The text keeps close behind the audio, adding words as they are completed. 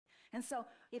And so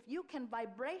if you can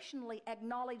vibrationally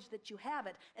acknowledge that you have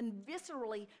it and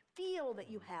viscerally feel that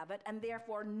you have it and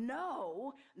therefore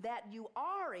know that you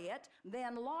are it,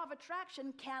 then law of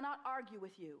attraction cannot argue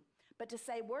with you. But to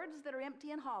say words that are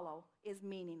empty and hollow is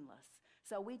meaningless.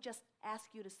 So we just ask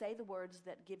you to say the words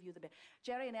that give you the best.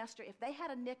 Jerry and Esther, if they had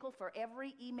a nickel for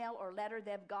every email or letter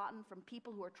they've gotten from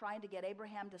people who are trying to get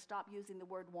Abraham to stop using the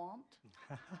word want,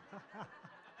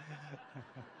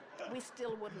 we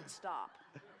still wouldn't stop.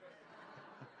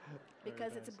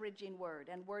 Because it's a bridging word,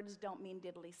 and words don't mean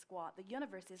diddly squat. The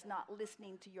universe is not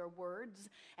listening to your words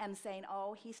and saying,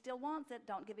 oh, he still wants it,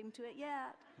 don't give him to it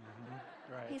yet.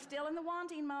 Right. He's still in the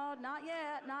wanting mode, not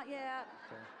yet, not yet.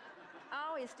 Okay.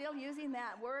 Oh, he's still using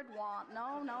that word want.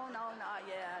 No, no, no, not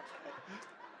yet.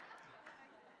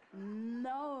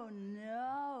 No,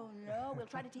 no, no. We'll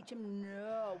try to teach him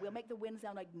no. We'll make the wind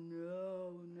sound like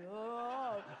no,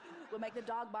 no. We'll make the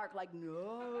dog bark like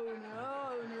no,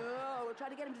 no, no. We'll try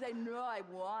to get him to say no, I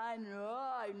want, no,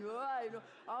 no.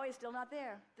 Oh, he's still not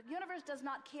there. The universe does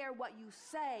not care what you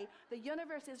say. The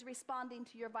universe is responding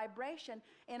to your vibration.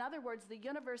 In other words, the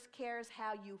universe cares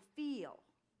how you feel.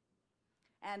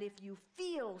 And if you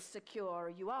feel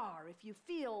secure, you are. If you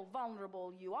feel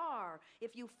vulnerable, you are.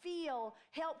 If you feel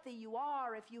healthy, you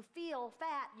are. If you feel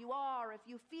fat, you are. If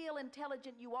you feel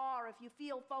intelligent, you are. If you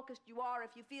feel focused, you are.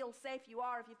 If you feel safe, you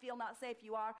are. If you feel not safe,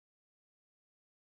 you are.